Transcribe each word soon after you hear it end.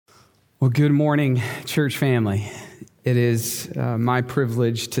Well, good morning, church family. It is my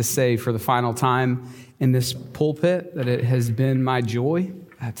privilege to say for the final time in this pulpit that it has been my joy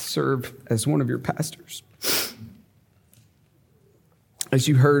to serve as one of your pastors. As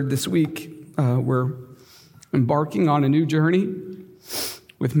you heard this week, we're embarking on a new journey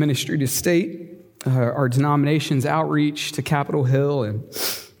with Ministry to State, our denomination's outreach to Capitol Hill. And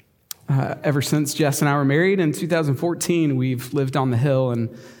ever since Jess and I were married in 2014, we've lived on the Hill,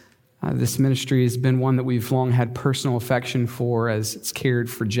 and this ministry has been one that we've long had personal affection for as it's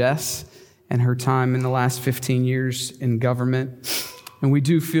cared for Jess and her time in the last 15 years in government. And we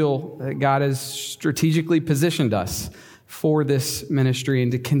do feel that God has strategically positioned us for this ministry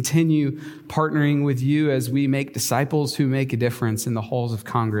and to continue partnering with you as we make disciples who make a difference in the halls of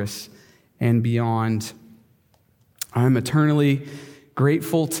Congress and beyond. I'm eternally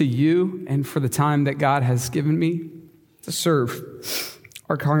grateful to you and for the time that God has given me to serve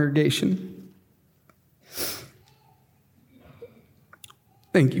our congregation.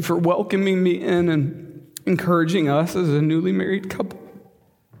 Thank you for welcoming me in and encouraging us as a newly married couple.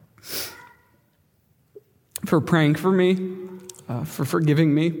 For praying for me, for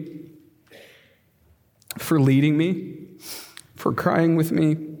forgiving me, for leading me, for crying with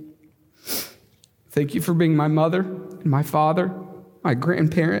me. Thank you for being my mother and my father, my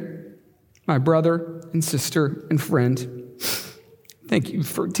grandparent, my brother and sister and friend. Thank you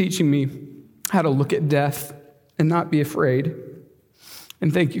for teaching me how to look at death and not be afraid.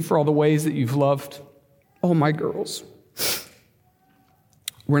 And thank you for all the ways that you've loved all my girls.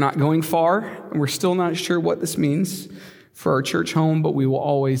 We're not going far, and we're still not sure what this means for our church home, but we will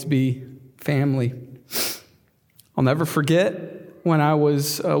always be family. I'll never forget when I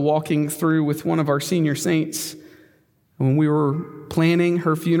was walking through with one of our senior saints when we were planning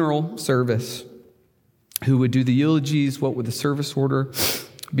her funeral service. Who would do the eulogies? What would the service order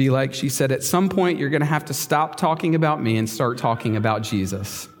be like? She said, at some point, you're going to have to stop talking about me and start talking about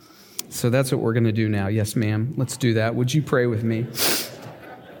Jesus. So that's what we're going to do now. Yes, ma'am. Let's do that. Would you pray with me?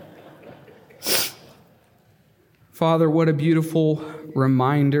 Father, what a beautiful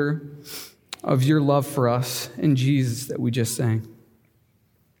reminder of your love for us in Jesus that we just sang.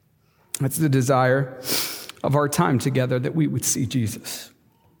 That's the desire of our time together, that we would see Jesus.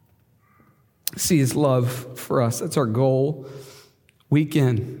 See his love for us. That's our goal, week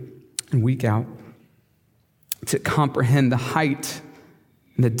in and week out, to comprehend the height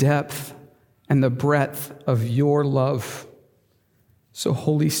and the depth and the breadth of your love. So,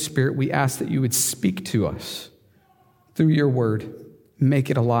 Holy Spirit, we ask that you would speak to us through your word. Make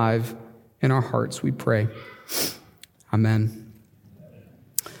it alive in our hearts, we pray. Amen.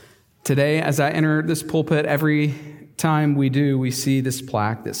 Today, as I enter this pulpit, every time we do, we see this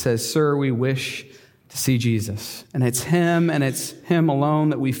plaque that says, "Sir, we wish to see Jesus." And it's him alone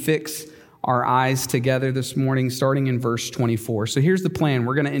that we fix our eyes together this morning, starting in verse 24. So here's the plan.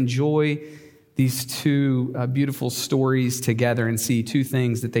 We're going to enjoy these two beautiful stories together and see two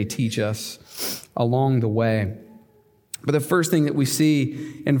things that they teach us along the way. But the first thing that we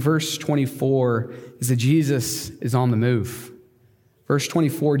see in verse 24 is that Jesus is on the move. Verse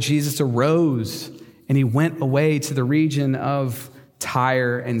 24, Jesus arose and he went away to the region of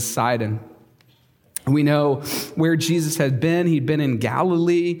Tyre and Sidon. We know where Jesus had been. He'd been in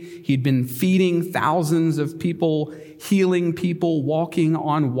Galilee. He'd been feeding thousands of people, healing people, walking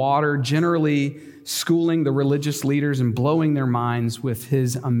on water, generally schooling the religious leaders and blowing their minds with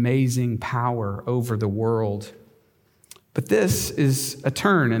his amazing power over the world. But this is a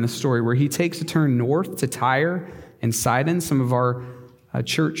turn in the story where he takes a turn north to Tyre and Sidon. Some of our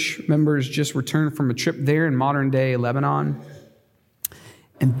church members just returned from a trip there in modern-day Lebanon.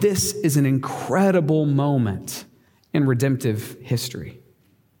 And this is an incredible moment in redemptive history.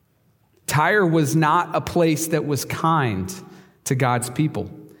 Tyre was not a place that was kind to God's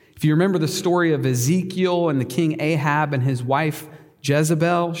people. If you remember the story of Ezekiel and the king Ahab and his wife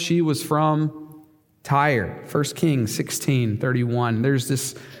Jezebel, she was from Tyre. 1 Kings 16:31. There's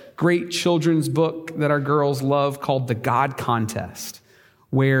this great children's book that our girls love called The God Contest,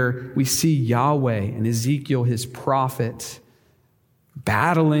 where we see Yahweh and Ezekiel, his prophet,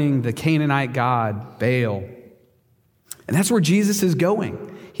 battling the Canaanite god, Baal. And that's where Jesus is going.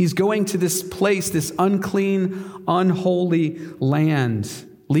 He's going to this place, this unclean, unholy land,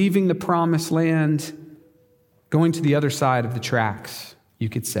 leaving the promised land, going to the other side of the tracks, you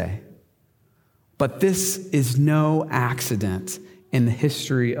could say. But this is no accident in the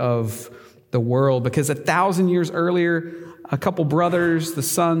history of the world, because 1,000 years earlier, a couple brothers, the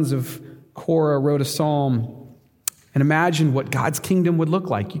sons of Korah, wrote a psalm and imagined what God's kingdom would look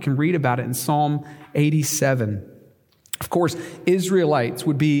like. You can read about it in Psalm 87. Of course, Israelites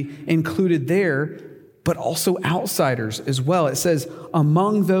would be included there, but also outsiders as well. It says,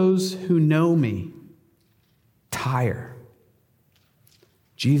 among those who know me, Tyre.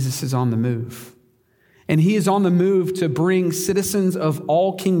 Jesus is on the move. And he is on the move to bring citizens of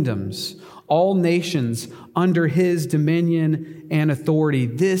all kingdoms, all nations under his dominion and authority.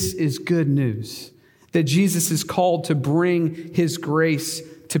 This is good news, that Jesus is called to bring his grace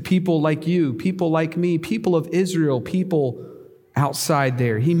to people like you, people like me, people of Israel, people outside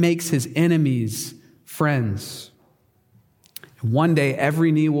there. He makes his enemies friends. One day,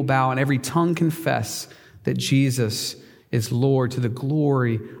 every knee will bow and every tongue confess that Jesus is Lord, to the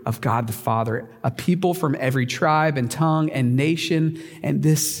glory of God the Father. A people from every tribe and tongue and nation, and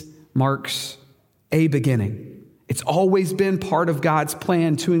this marks a beginning. It's always been part of God's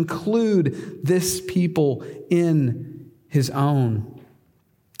plan to include this people in his own.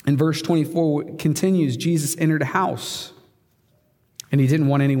 In verse 24, it continues, Jesus entered a house, and he didn't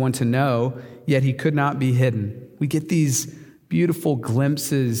want anyone to know, yet he could not be hidden. We get these beautiful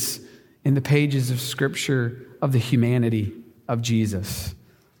glimpses in the pages of Scripture of the humanity of Jesus.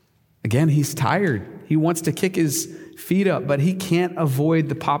 Again, he's tired. He wants to kick his feet up, but he can't avoid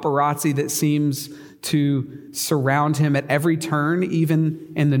the paparazzi that seems to surround him at every turn,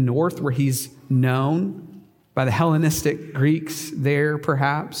 even in the north where he's known by the Hellenistic Greeks there,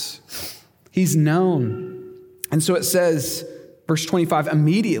 perhaps. He's known. And so it says, verse 25,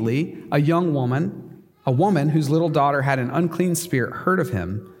 immediately a woman whose little daughter had an unclean spirit, heard of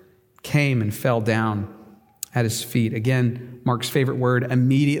him, came and fell down at his feet. Again, Mark's favorite word,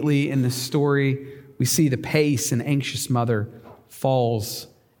 immediately in this story, we see the pace an anxious mother falls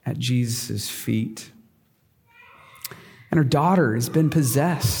at Jesus' feet. And her daughter has been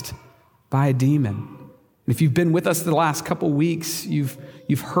possessed by a demon. And if you've been with us the last couple weeks, you've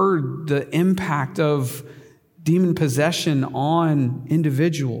heard the impact of demon possession on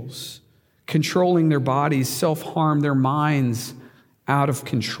individuals, controlling their bodies, self-harm, their minds out of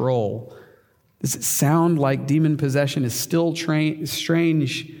control. Does it sound like demon possession is still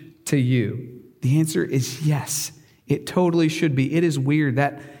strange to you? The answer is yes. It totally should be. It is weird.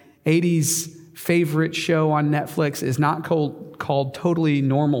 That 80s favorite show on Netflix is not called Totally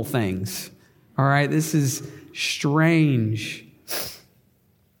Normal Things. All right, this is strange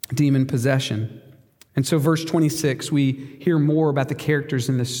demon possession. And so verse 26, we hear more about the characters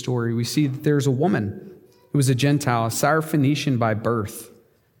in this story. We see that there's a woman who was a Gentile, a Syrophoenician by birth.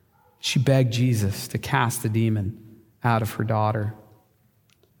 She begged Jesus to cast the demon out of her daughter.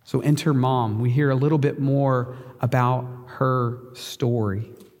 So enter mom. We hear a little bit more about her story.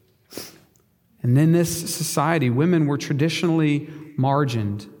 And in this society, women were traditionally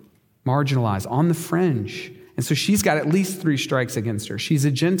marginalized, on the fringe. And so she's got at least 3 strikes against her. She's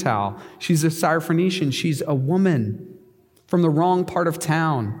a Gentile. She's a Syrophoenician. She's a woman from the wrong part of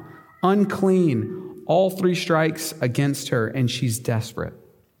town, unclean. All 3 strikes against her, and she's desperate.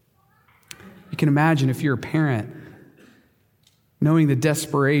 You can imagine if you're a parent, knowing the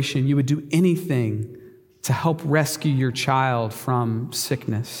desperation, you would do anything to help rescue your child from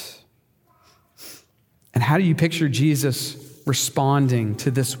sickness. And how do you picture Jesus responding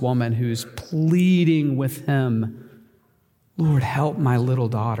to this woman who's pleading with him, Lord, help my little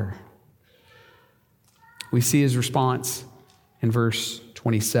daughter? We see his response in verse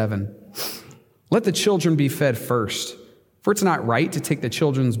 27. Let the children be fed first, for it's not right to take the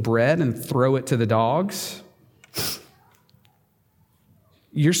children's bread and throw it to the dogs.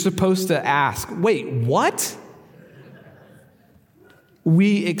 You're supposed to ask, wait, what?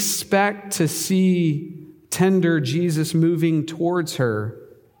 We expect to see tender Jesus moving towards her,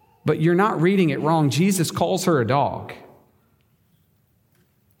 but you're not reading it wrong. Jesus calls her a dog.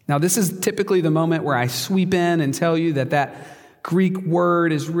 Now, this is typically the moment where I sweep in and tell you that Greek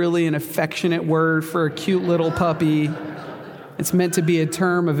word is really an affectionate word for a cute little puppy. It's meant to be a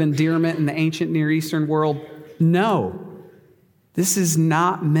term of endearment in the ancient Near Eastern world. No, this is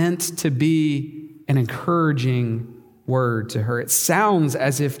not meant to be an encouraging word to her. It sounds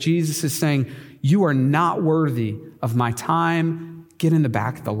as if Jesus is saying, you are not worthy of my time. Get in the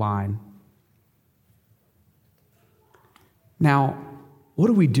back of the line. Now, what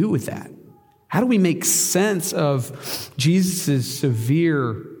do we do with that? How do we make sense of Jesus'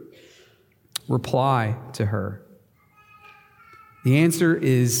 severe reply to her? The answer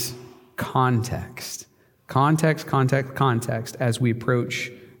is context. Context as we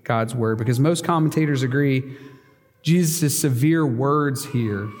approach God's word. Because most commentators agree Jesus' severe words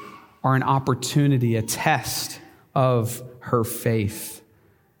here are an opportunity, a test of her faith.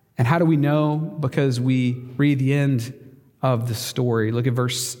 And how do we know? Because we read the end of the story. Look at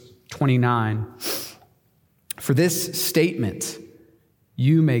verse 29. For this statement,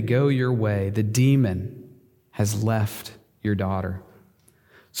 you may go your way. The demon has left your daughter.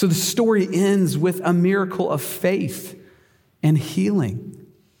 So the story ends with a miracle of faith and healing.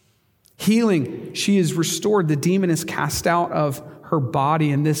 Healing, she is restored. The demon is cast out of her body,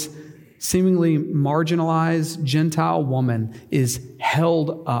 and this seemingly marginalized Gentile woman is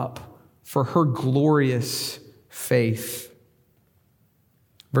held up for her glorious faith.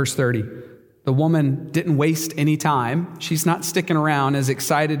 Verse 30, the woman didn't waste any time. She's not sticking around. As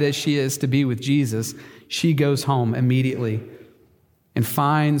excited as she is to be with Jesus, she goes home immediately and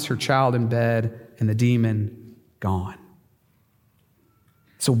finds her child in bed and the demon gone.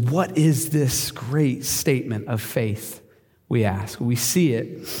 So what is this great statement of faith, we ask? We see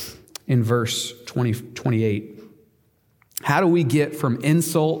it in verse 28. How do we get from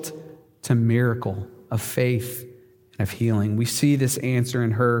insult to miracle of faith and of healing? We see this answer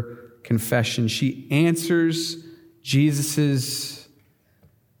in her confession. She answers Jesus'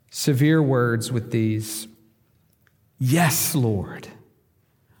 severe words with these, "Yes, Lord,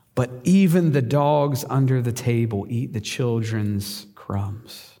 but even the dogs under the table eat the children's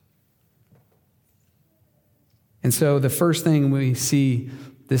crumbs." And so the first thing we see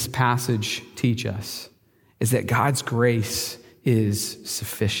this passage teach us is that God's grace is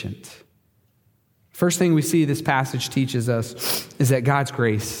sufficient. First thing we see this passage teaches us is that God's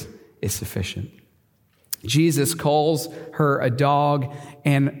grace is sufficient. Jesus calls her a dog,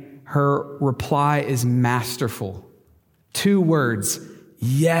 and her reply is masterful. 2 words,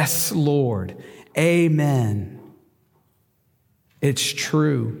 "Yes, Lord, amen." It's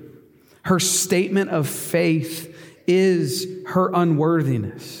true. Her statement of faith is her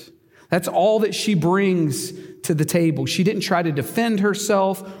unworthiness. That's all that she brings to the table. She didn't try to defend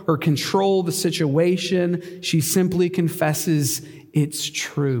herself or control the situation. She simply confesses it's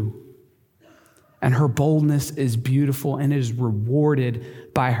true. And her boldness is beautiful and is rewarded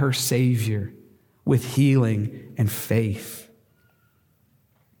by her Savior with healing and faith.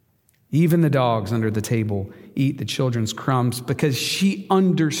 Even the dogs under the table eat the children's crumbs, because she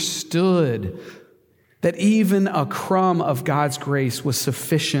understood that even a crumb of God's grace was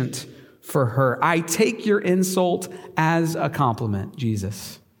sufficient for her. "I take your insult as a compliment,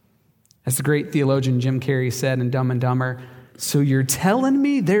 Jesus." As the great theologian Jim Carrey said in Dumb and Dumber, "So you're telling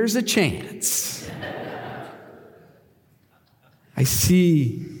me there's a chance?" I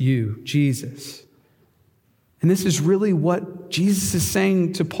see you, Jesus. And this is really what Jesus is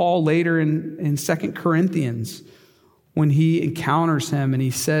saying to Paul later in 2 Corinthians when he encounters him and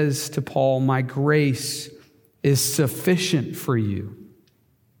he says to Paul, "My grace is sufficient for you.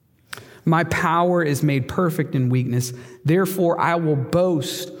 My power is made perfect in weakness. Therefore, I will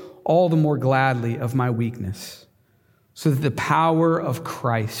boast all the more gladly of my weakness, so that the power of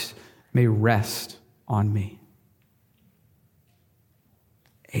Christ may rest on me."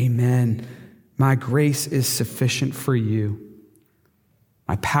 Amen. My grace is sufficient for you.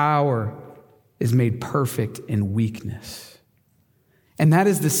 My power is made perfect in weakness. And that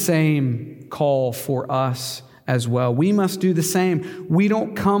is the same call for us as well. We must do the same. We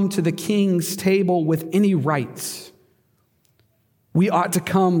don't come to the king's table with any rights. We ought to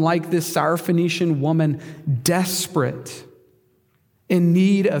come like this Syrophoenician woman, desperate, in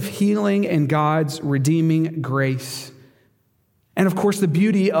need of healing and God's redeeming grace. And of course, the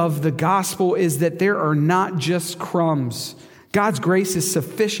beauty of the gospel is that there are not just crumbs. God's grace is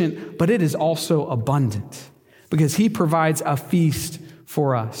sufficient, but it is also abundant because he provides a feast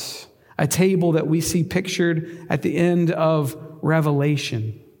for us, a table that we see pictured at the end of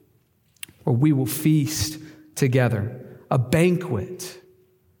Revelation, where we will feast together, a banquet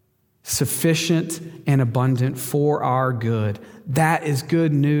sufficient and abundant for our good. That is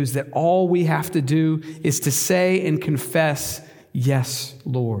good news, that all we have to do is to say and confess, "Yes,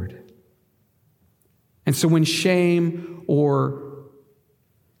 Lord." And so when shame or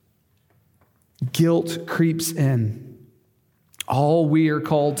guilt creeps in, all we are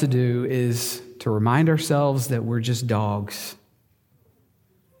called to do is to remind ourselves that we're just dogs.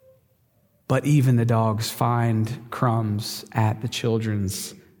 But even the dogs find crumbs at the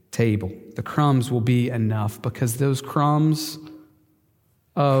children's table. The crumbs will be enough because those crumbs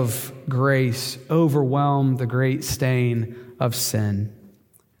of grace overwhelm the great stain of sin.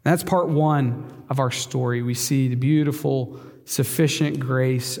 That's part 1 of our story. We see the beautiful, sufficient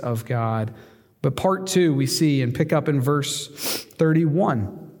grace of God. But part 2 we see and pick up in verse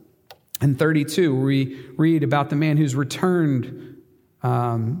 31 and 32, where we read about the man who's returned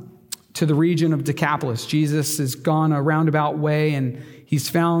to the region of Decapolis. Jesus has gone a roundabout way and he's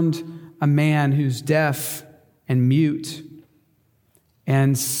found a man who's deaf and mute.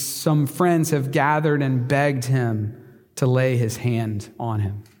 and some friends have gathered and begged him to lay his hand on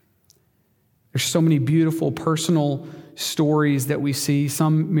him. There's so many beautiful personal stories that we see.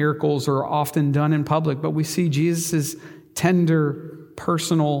 Some miracles are often done in public, but we see Jesus' tender,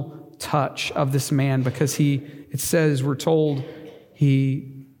 personal touch of this man because it says, we're told,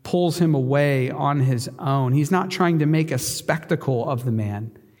 he pulls him away on his own. He's not trying to make a spectacle of the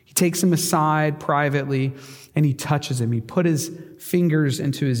man. He takes him aside privately and he touches him. He put his fingers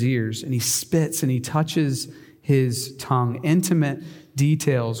into his ears and he spits and he touches his tongue. Intimate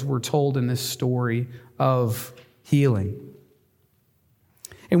details were told in this story of healing.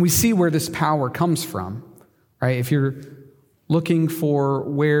 And we see where this power comes from, right? If you're looking for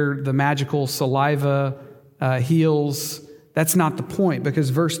where the magical saliva heals, that's not the point, because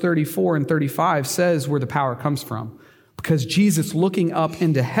verse 34 and 35 says where the power comes from. Because Jesus, looking up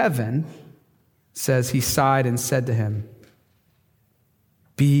into heaven, says he sighed and said to him,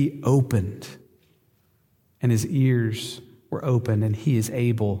 "Be opened." And his ears were opened and he is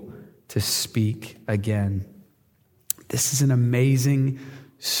able to speak again. This is an amazing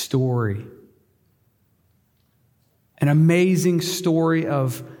story. An amazing story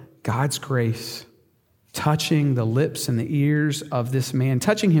of God's grace touching the lips and the ears of this man,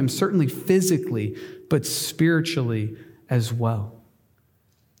 touching him certainly physically, but spiritually as well.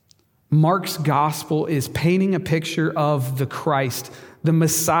 Mark's gospel is painting a picture of the Christ, the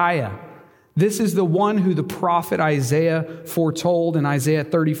Messiah. This is the one who the prophet Isaiah foretold in Isaiah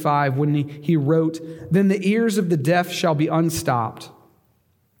 35 when he wrote, "Then the ears of the deaf shall be unstopped,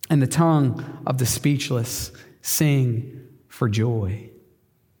 and the tongue of the speechless sing for joy."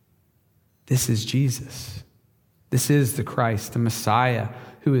 This is Jesus. This is the Christ, the Messiah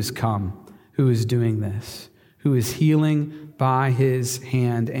who has come, who is doing this, who is healing by his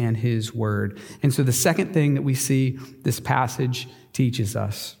hand and his word. And so the second thing that we see this passage teaches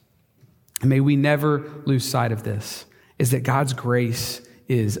us, and may we never lose sight of this, is that God's grace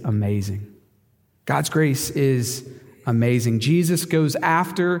is amazing. God's grace is amazing. Jesus goes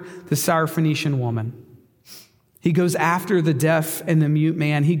after the Syrophoenician woman. He goes after the deaf and the mute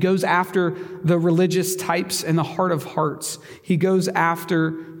man. He goes after the religious types and the heart of hearts. He goes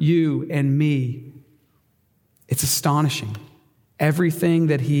after you and me. It's astonishing. Everything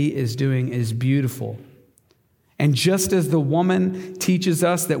that he is doing is beautiful. And just as the woman teaches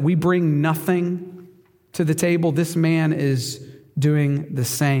us that we bring nothing to the table, this man is doing the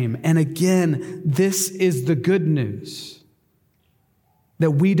same. And again, this is the good news,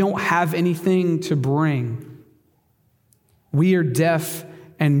 that we don't have anything to bring. We are deaf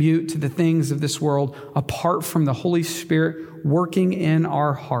and mute to the things of this world apart from the Holy Spirit working in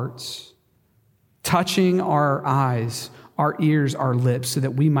our hearts, touching our eyes, our ears, our lips, so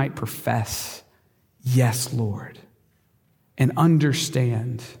that we might profess, "Yes, Lord," and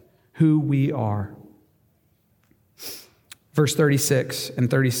understand who we are. Verse 36 and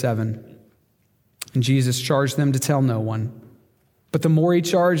 37, and Jesus charged them to tell no one. But the more he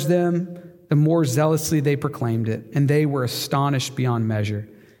charged them, the more zealously they proclaimed it, and they were astonished beyond measure,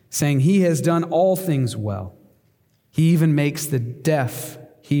 saying, "He has done all things well. He even makes the deaf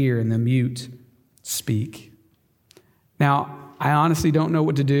hear and the mute speak." Now, I honestly don't know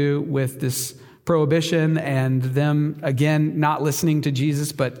what to do with this prohibition and them, again, not listening to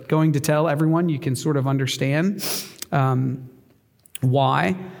Jesus, but going to tell everyone. You can sort of understand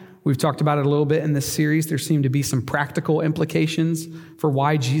why. We've talked about it a little bit in this series. There seem to be some practical implications for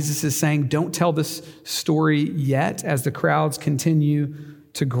why Jesus is saying, don't tell this story yet, as the crowds continue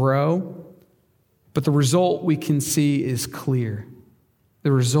to grow. But the result we can see is clear.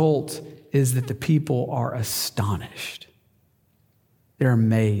 The result is that the people are astonished. They're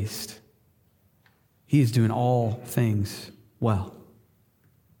amazed. He is doing all things well.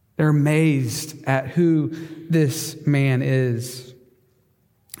 They're amazed at who this man is,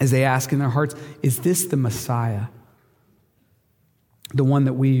 as they ask in their hearts, is this the Messiah, the one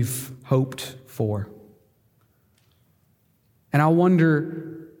that we've hoped for? And I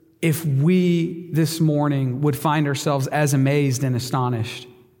wonder if we this morning would find ourselves as amazed and astonished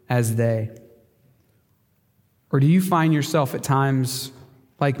as they. Or do you find yourself at times,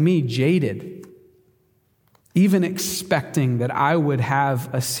 like me, jaded, even expecting that I would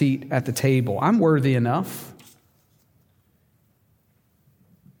have a seat at the table? I'm worthy enough.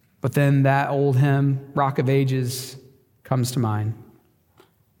 But then that old hymn, Rock of Ages, comes to mind.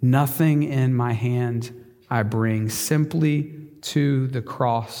 Nothing in my hand I bring, simply to the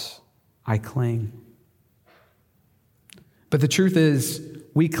cross I cling. But the truth is,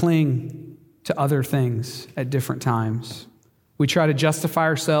 we cling to other things at different times. We try to justify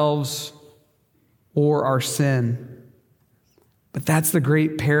ourselves or our sin. But that's the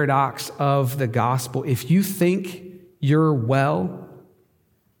great paradox of the gospel. If you think you're well,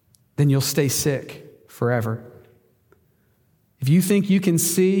 then you'll stay sick forever. If you think you can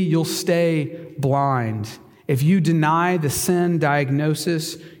see, you'll stay blind. If you deny the sin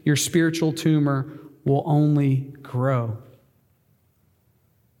diagnosis, your spiritual tumor will only grow.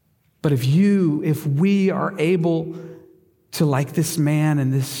 But if we are able to, like this man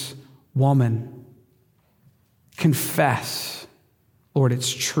and this woman, confess, Lord,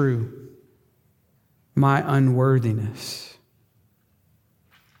 it's true, my unworthiness.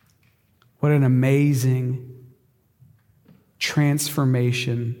 What an amazing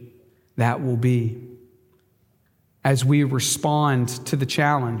transformation that will be as we respond to the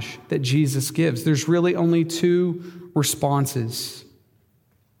challenge that Jesus gives. There's really only two responses: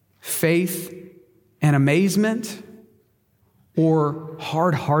 faith and amazement, or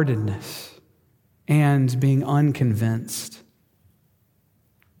hard-heartedness and being unconvinced.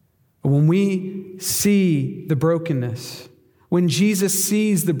 When we see the brokenness, when Jesus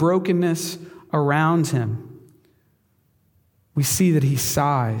sees the brokenness around him, we see that he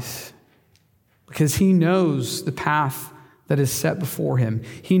sighs because he knows the path that is set before him.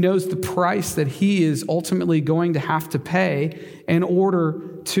 He knows the price that he is ultimately going to have to pay in order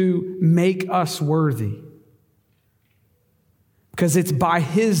to make us worthy. Because it's by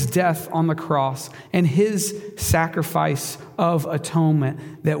his death on the cross and his sacrifice of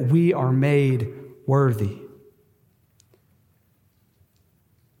atonement that we are made worthy.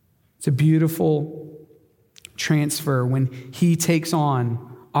 It's a beautiful transfer when he takes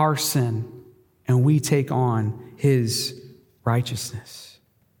on our sin and we take on his righteousness.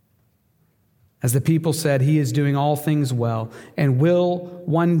 As the people said, he is doing all things well and will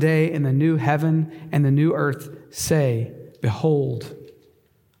one day in the new heaven and the new earth say, behold,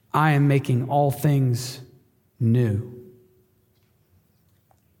 I am making all things new.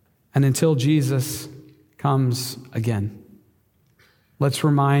 And until Jesus comes again, let's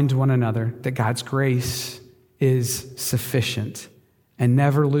remind one another that God's grace is sufficient and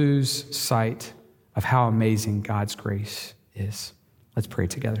never lose sight of how amazing God's grace is. Let's pray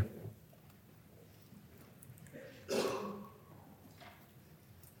together.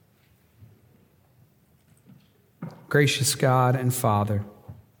 Gracious God and Father,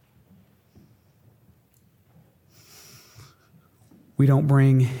 we don't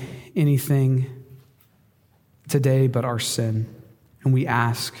bring anything today but our sin, and we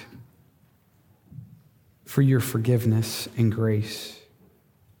ask for your forgiveness and grace.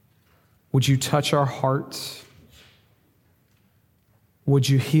 Would you touch our hearts? Would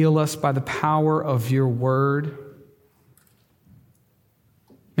you heal us by the power of your word?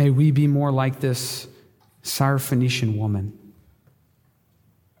 May we be more like this Syrophoenician woman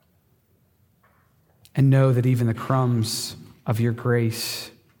and know that even the crumbs of your grace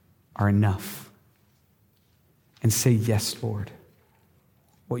are enough. And say, yes, Lord,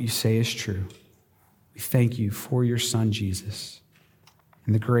 what you say is true. We thank you for your Son, Jesus,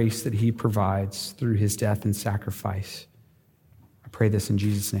 and the grace that he provides through his death and sacrifice. I pray this in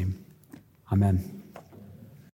Jesus' name. Amen.